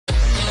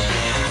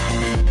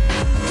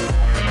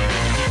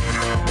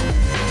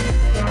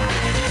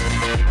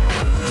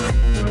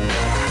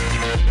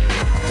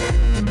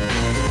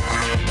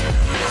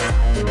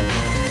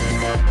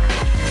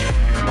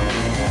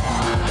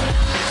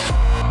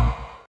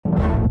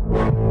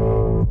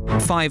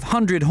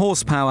500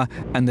 horsepower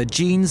and the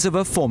genes of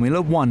a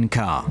Formula One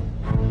car.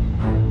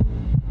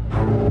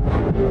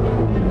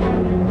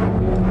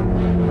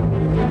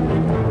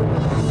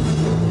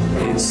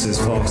 It's as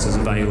fast as a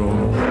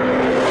Veyron.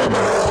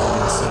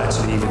 It's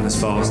actually even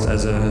as fast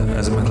as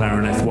a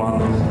McLaren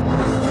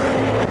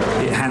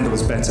F1. It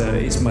handles better,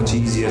 it's much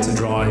easier to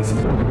drive.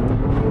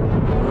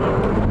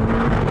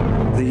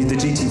 The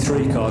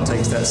GT3 car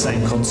takes that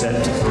same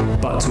concept,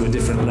 but to a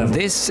different level.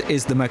 This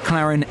is the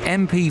McLaren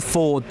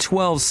MP4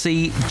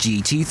 12C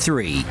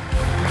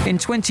GT3. In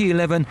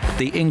 2011,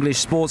 the English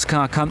sports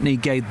car company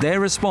gave their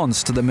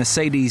response to the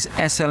Mercedes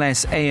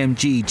SLS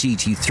AMG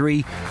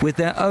GT3 with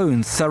their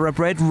own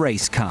thoroughbred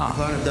race car.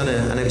 McLaren have done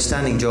an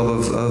outstanding job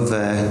of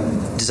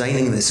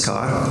designing this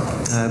car,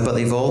 but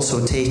they've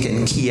also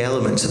taken key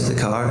elements of the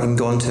car and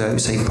gone to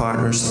outside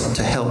partners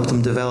to help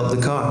them develop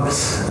the car.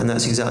 And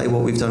that's exactly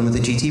what we've done with the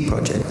GT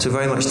project. So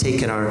very much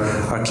taken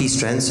our key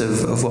strengths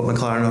of what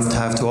McLaren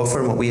have to offer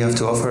and what we have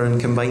to offer and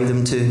combined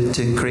them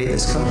to create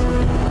this car.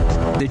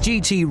 The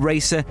GT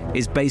Racer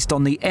is based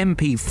on the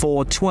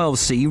MP4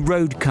 12C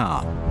road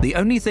car. The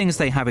only things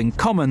they have in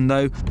common,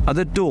 though, are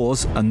the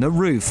doors and the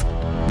roof.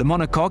 The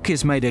monocoque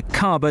is made of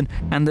carbon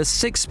and the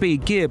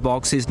 6-speed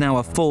gearbox is now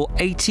a full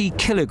 80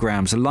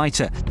 kilograms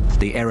lighter.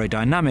 The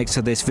aerodynamics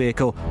of this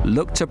vehicle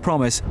look to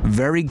promise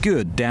very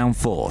good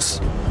downforce.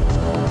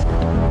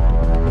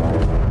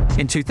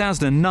 In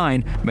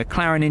 2009,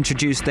 McLaren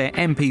introduced their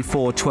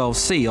MP4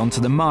 12C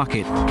onto the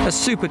market, a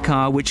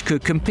supercar which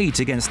could compete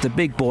against the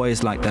big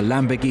boys like the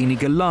Lamborghini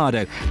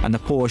Gallardo and the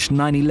Porsche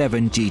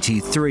 911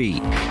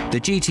 GT3. The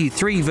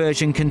GT3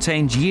 version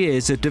contains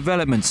years of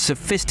development,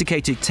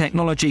 sophisticated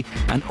technology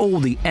and all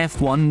the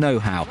F1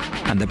 know-how.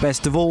 And the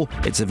best of all,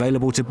 it's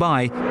available to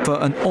buy for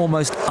an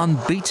almost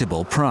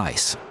unbeatable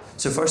price.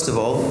 So first of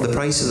all, the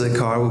price of the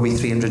car will be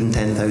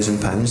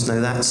 £310,000.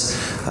 Now that's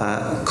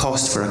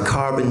cost for a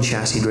carbon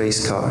chassis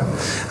race car.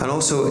 And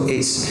also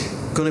it's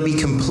going to be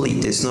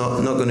complete. It's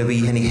not going to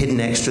be any hidden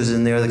extras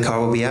in there. The car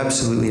will be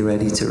absolutely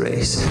ready to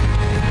race.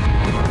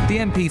 The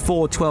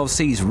MP4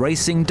 12C's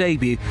racing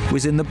debut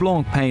was in the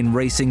Blancpain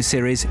Racing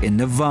Series in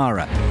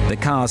Navarra. The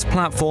car's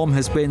platform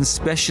has been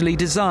specially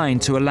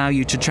designed to allow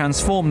you to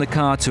transform the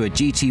car to a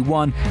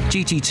GT1,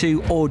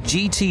 GT2 or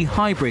GT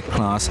hybrid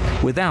class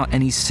without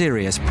any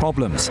serious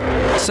problems.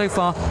 So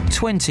far,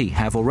 20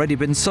 have already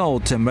been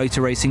sold to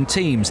motor racing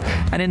teams,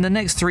 and in the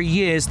next 3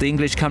 years, the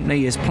English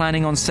company is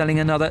planning on selling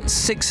another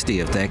 60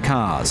 of their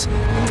cars.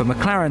 For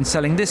McLaren,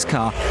 selling this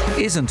car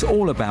isn't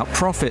all about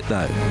profit,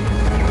 though.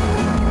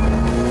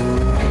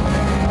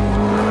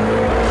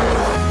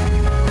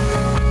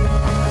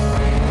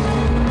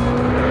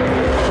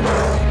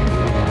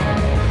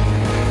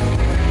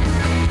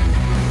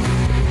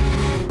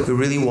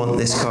 We really want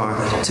this car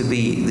to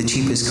be the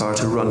cheapest car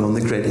to run on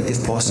the grid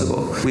if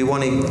possible. We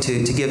wanted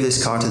to give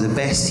this car to the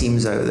best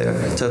teams out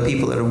there, to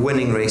people that are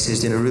winning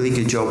races, doing a really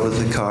good job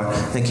with the car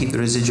and keep the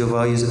residual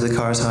values of the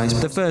car as high as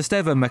possible. The first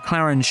ever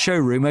McLaren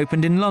showroom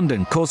opened in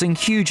London, causing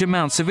huge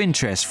amounts of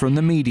interest from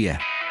the media.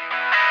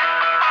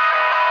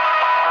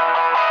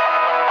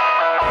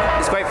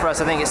 It's great for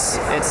us. I think it's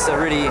a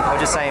really, I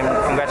was just saying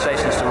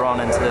congratulations to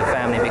Ron and to the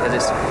family, because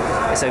it's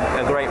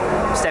a great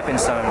stepping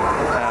stone,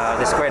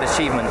 this great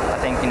achievement. I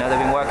think, you know, they've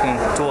been working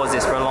towards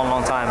this for a long,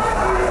 long time,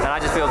 and I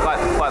just feel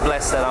quite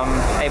blessed that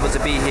I'm able to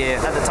be here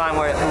at the time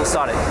where it all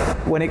started.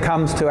 When it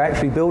comes to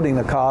actually building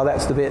the car,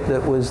 that's the bit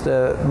that was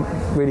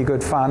really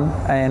good fun,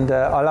 and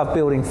I love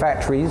building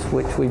factories,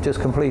 which we've just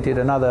completed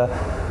another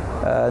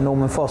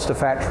Norman Foster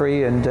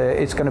factory, and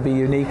it's going to be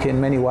unique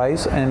in many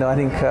ways, and I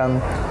think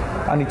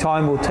only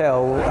time will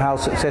tell how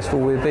successful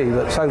we'll be,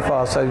 but so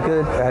far so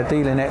good. Our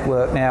dealer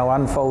network now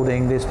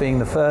unfolding, this being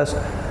the first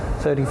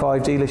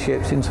 35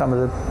 dealerships in some of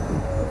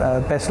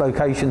the best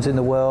locations in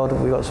the world.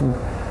 We've got some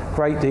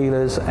great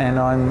dealers, and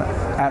I'm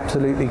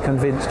absolutely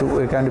convinced that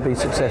we're going to be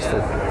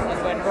successful.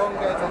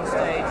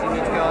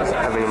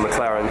 Having a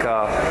McLaren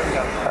car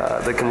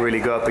that can really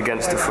go up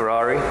against a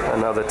Ferrari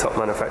and other top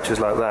manufacturers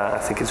like that, I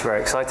think it's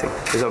very exciting.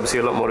 There's obviously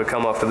a lot more to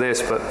come after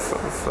this, but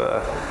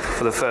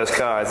for the first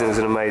car, I think it's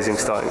an amazing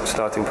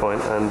starting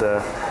point, and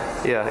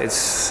yeah,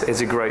 it's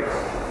a great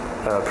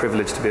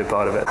privilege to be a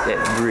part of it. It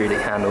really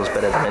handles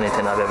better than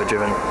anything I've ever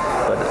driven,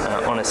 but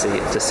honestly,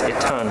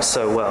 it turns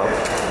so well,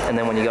 and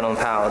then when you get on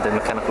power, the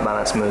mechanical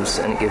balance moves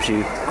and it gives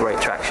you great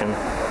traction.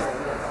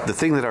 The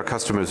thing that our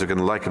customers are going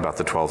to like about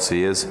the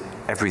 12C is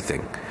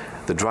everything.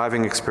 The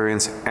driving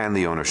experience and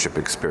the ownership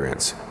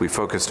experience. We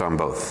focused on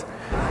both.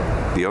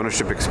 The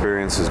ownership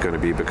experience is going to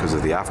be because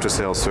of the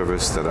after-sales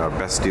service that our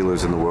best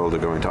dealers in the world are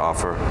going to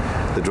offer.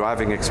 The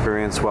driving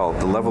experience, well,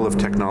 the level of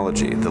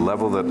technology, the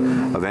level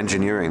of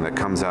engineering that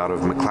comes out of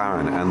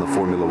McLaren and the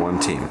Formula One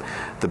team.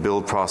 The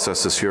build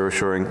process is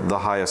assuring the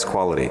highest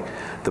quality.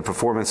 The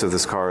performance of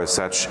this car is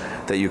such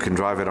that you can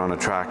drive it on a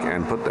track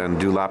and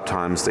do lap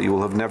times that you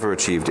will have never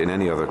achieved in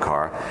any other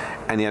car,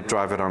 and yet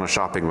drive it on a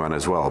shopping run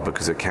as well,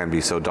 because it can be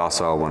so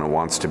docile when it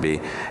wants to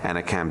be, and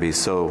it can be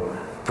so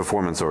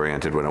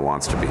performance-oriented when it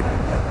wants to be.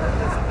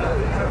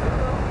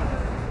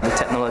 The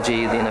technology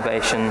technology, the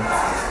innovation,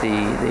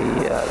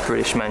 the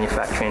British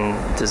manufacturing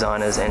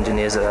designers,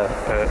 engineers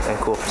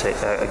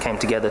that came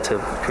together to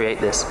create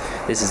this.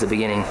 This is the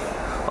beginning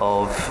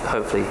of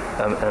hopefully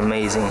an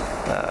amazing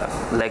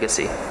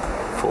legacy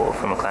for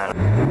McLaren.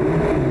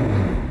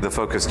 The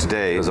focus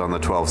today is on the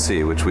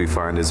 12C, which we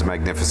find is a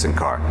magnificent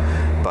car.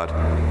 But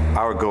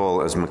our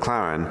goal as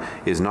McLaren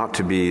is not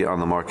to be on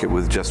the market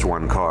with just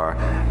one car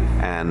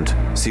and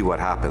see what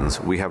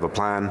happens. We have a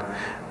plan.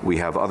 We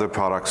have other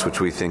products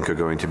which we think are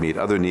going to meet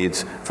other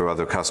needs for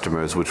other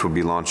customers, which will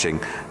be launching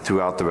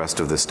throughout the rest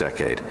of this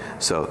decade.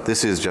 So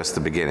this is just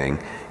the beginning.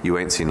 You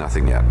ain't seen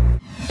nothing yet.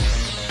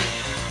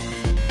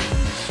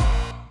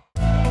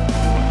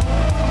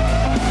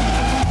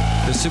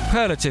 The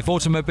superlative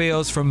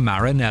automobiles from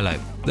Maranello.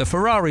 The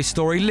Ferrari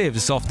story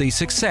lives off the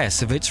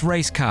success of its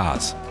race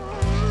cars.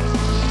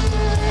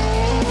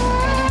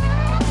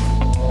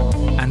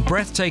 And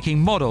breathtaking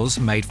models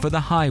made for the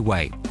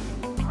highway.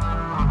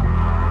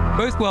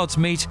 Both worlds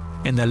meet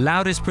in the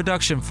loudest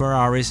production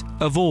Ferraris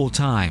of all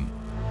time.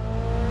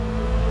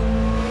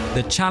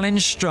 The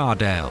Challenge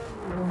Stradale.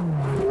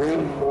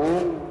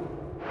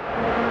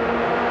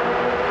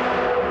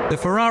 The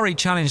Ferrari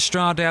Challenge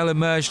Stradale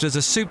emerged as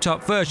a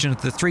souped-up version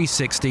of the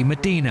 360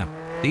 Medina.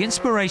 The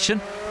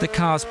inspiration? The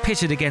cars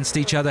pitted against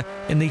each other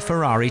in the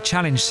Ferrari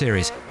Challenge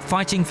series,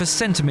 fighting for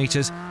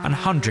centimetres and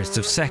hundredths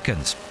of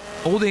seconds.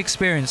 All the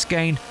experience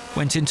gained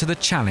went into the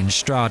Challenge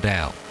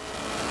Stradale.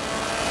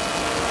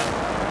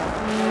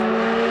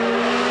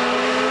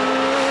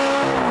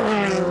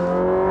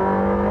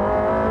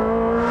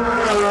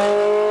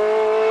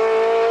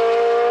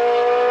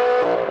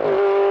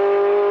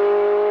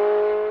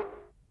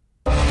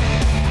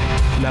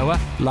 Lower,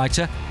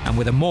 lighter, and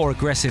with a more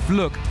aggressive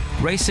look,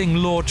 racing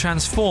law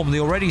transformed the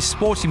already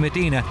sporty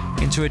Medina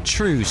into a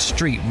true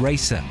street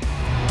racer.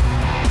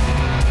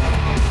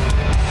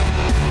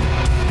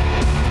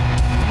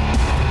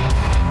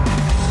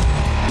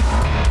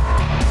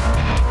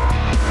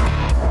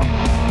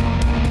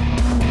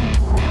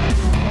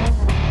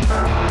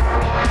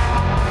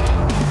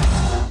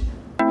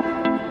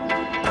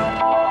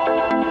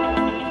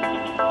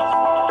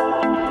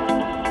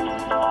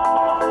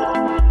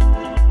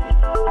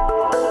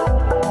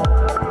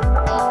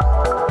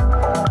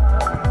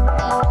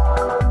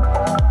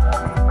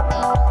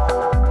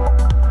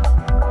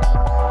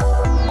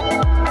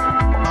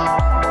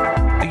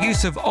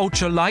 Of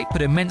ultra-light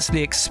but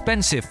immensely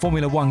expensive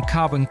Formula One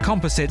carbon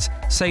composites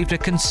saved a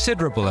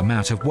considerable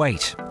amount of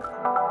weight.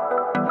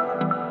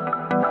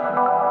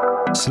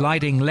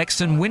 Sliding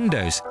Lexan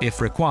windows,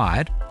 if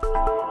required.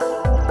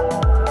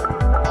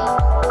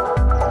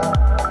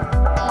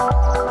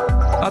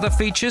 Other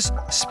features: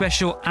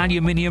 special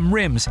aluminium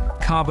rims,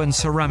 carbon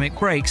ceramic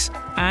brakes,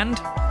 and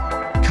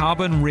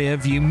carbon rear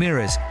view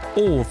mirrors,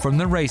 all from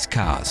the race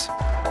cars.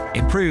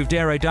 Improved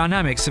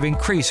aerodynamics have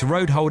increased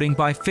road holding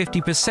by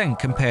 50%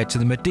 compared to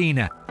the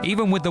Medina.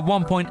 Even with the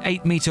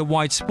 1.8-metre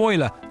wide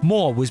spoiler,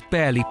 more was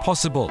barely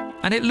possible.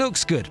 And it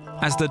looks good,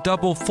 as the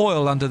double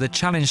foil under the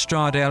Challenge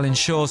Stradale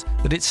ensures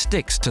that it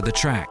sticks to the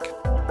track.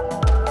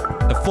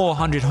 The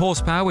 400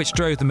 horsepower which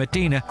drove the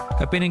Medina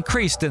have been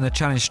increased in the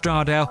Challenge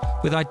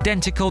Stradale with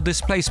identical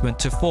displacement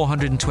to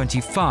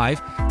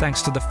 425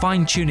 thanks to the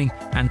fine-tuning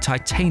and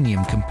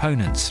titanium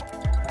components.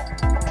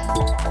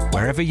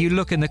 Wherever you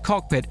look in the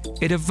cockpit,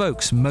 it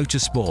evokes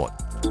motorsport.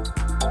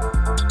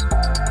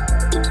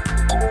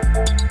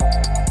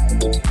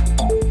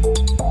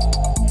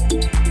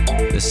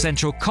 The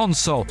central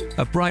console,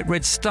 a bright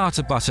red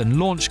starter button,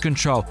 launch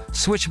control,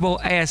 switchable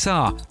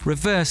ASR,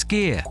 reverse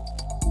gear.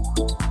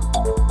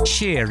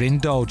 Sheer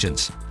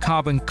indulgence.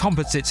 Carbon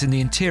composites in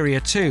the interior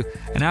too,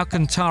 and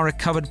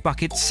Alcantara-covered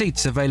bucket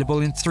seats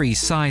available in 3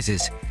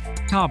 sizes.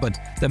 Carbon,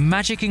 the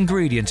magic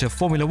ingredient of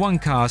Formula One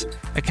cars,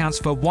 accounts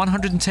for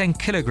 110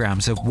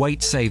 kilograms of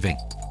weight saving.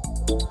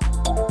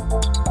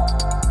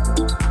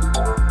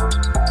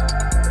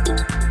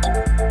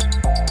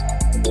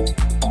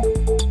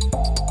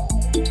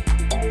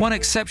 One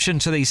exception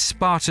to the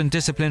Spartan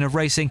discipline of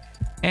racing: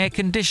 air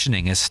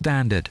conditioning as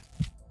standard.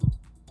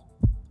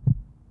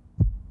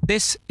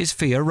 This is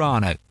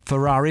Fiorano,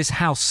 Ferrari's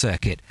house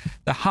circuit.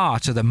 The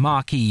heart of the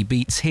Marquis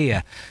beats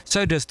here.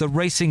 So does the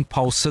racing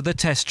pulse of the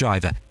test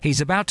driver. He's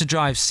about to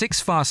drive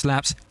 6 fast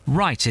laps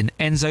right in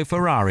Enzo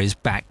Ferrari's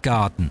back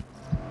garden.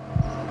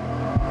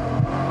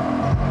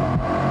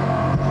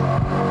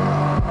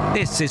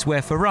 This is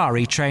where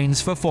Ferrari trains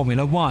for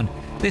Formula One.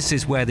 This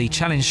is where the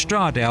Challenge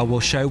Stradale will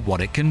show what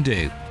it can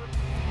do.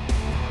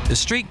 The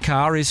street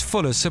car is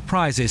full of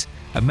surprises.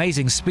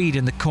 Amazing speed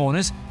in the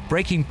corners,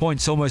 braking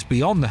points almost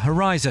beyond the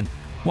horizon.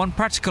 One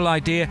practical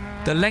idea: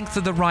 the length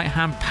of the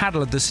right-hand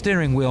paddle of the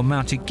steering wheel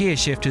mounted gear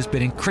shift has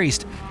been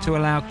increased to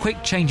allow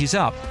quick changes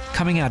up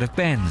coming out of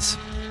bends.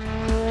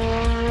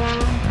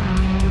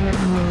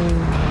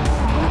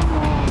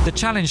 The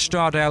Challenge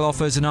Stradale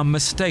offers an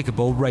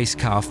unmistakable race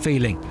car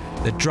feeling.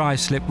 The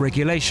drive-slip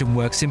regulation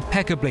works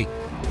impeccably.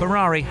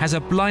 Ferrari has a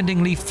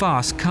blindingly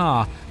fast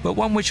car, but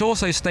one which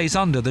also stays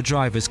under the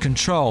driver's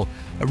control.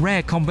 A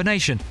rare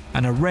combination,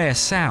 and a rare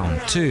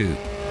sound too.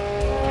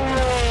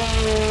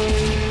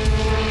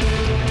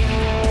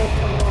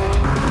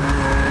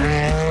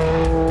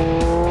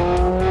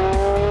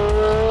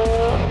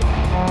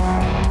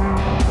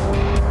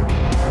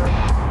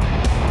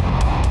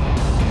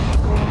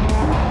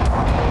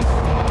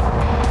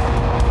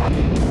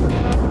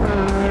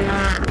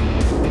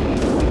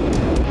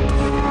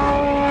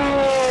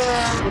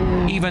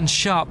 Even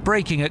sharp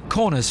braking at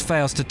corners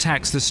fails to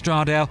tax the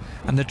Stradale,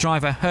 and the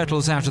driver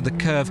hurtles out of the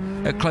curve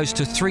at close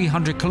to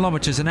 300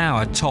 kilometers an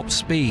hour top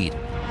speed.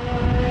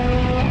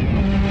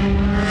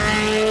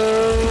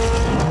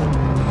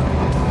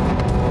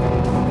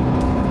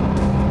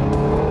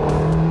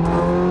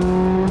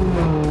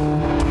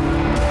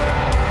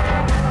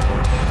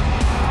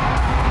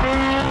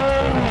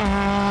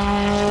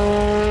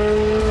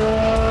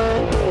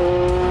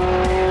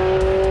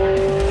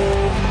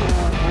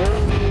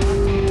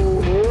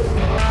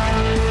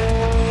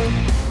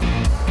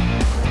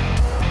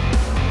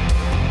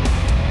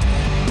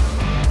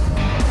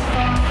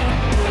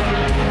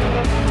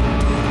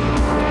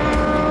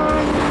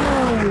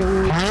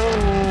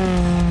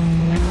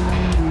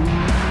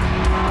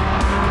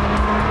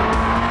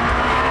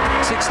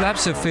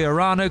 Laps of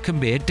Fiorano can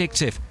be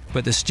addictive,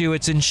 but the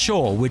stewards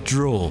ensure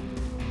withdrawal.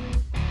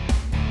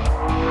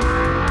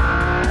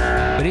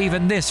 But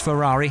even this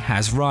Ferrari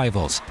has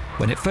rivals.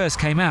 When it first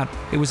came out,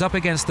 it was up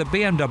against the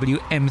BMW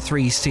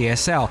M3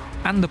 CSL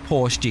and the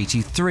Porsche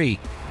GT3.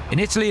 In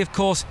Italy, of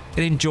course,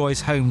 it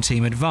enjoys home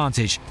team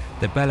advantage.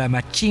 The Bella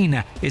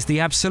Macchina is the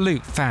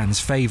absolute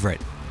fans'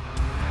 favourite.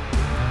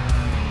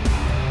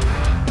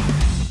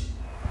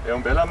 È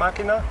un bella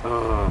macchina?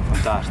 Oh,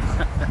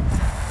 fantastico.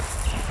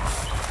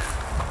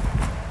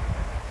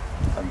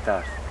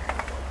 Fantastico.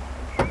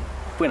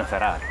 Poi una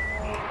Ferrari.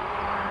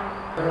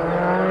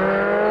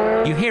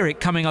 You hear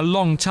it coming a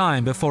long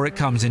time before it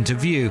comes into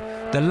view,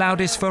 the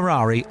loudest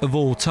Ferrari of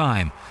all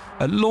time.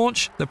 At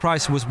launch, the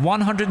price was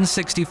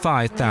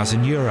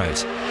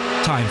 €165,000.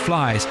 Time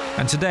flies,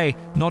 and today,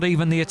 not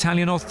even the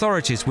Italian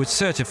authorities would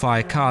certify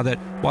a car that,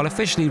 while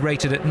officially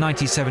rated at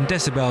 97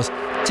 decibels,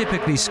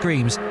 typically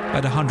screams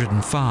at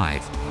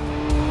 105.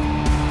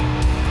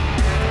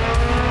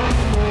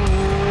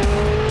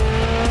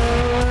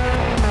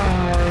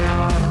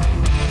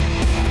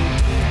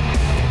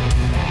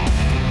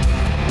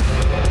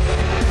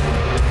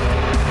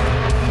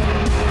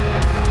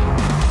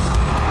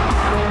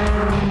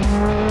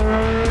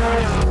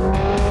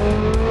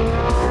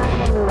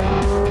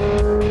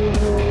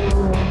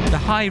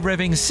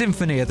 High-revving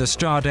symphony of the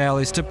Stradale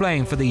is to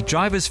blame for the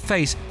driver's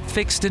face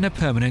fixed in a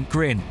permanent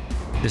grin.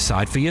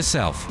 Decide for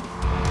yourself.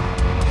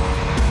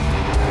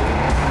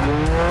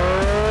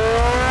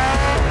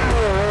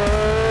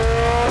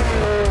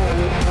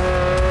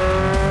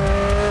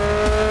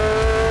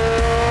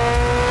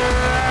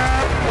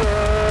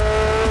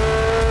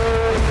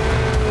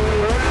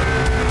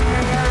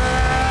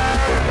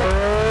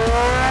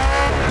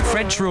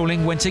 French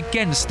ruling went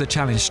against the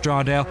Challenge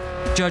Stradale,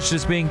 judged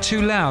as being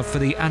too loud for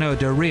the Anneau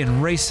de Rien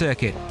race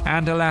circuit,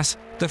 and alas,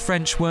 the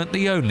French weren't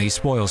the only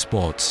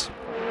spoilsports.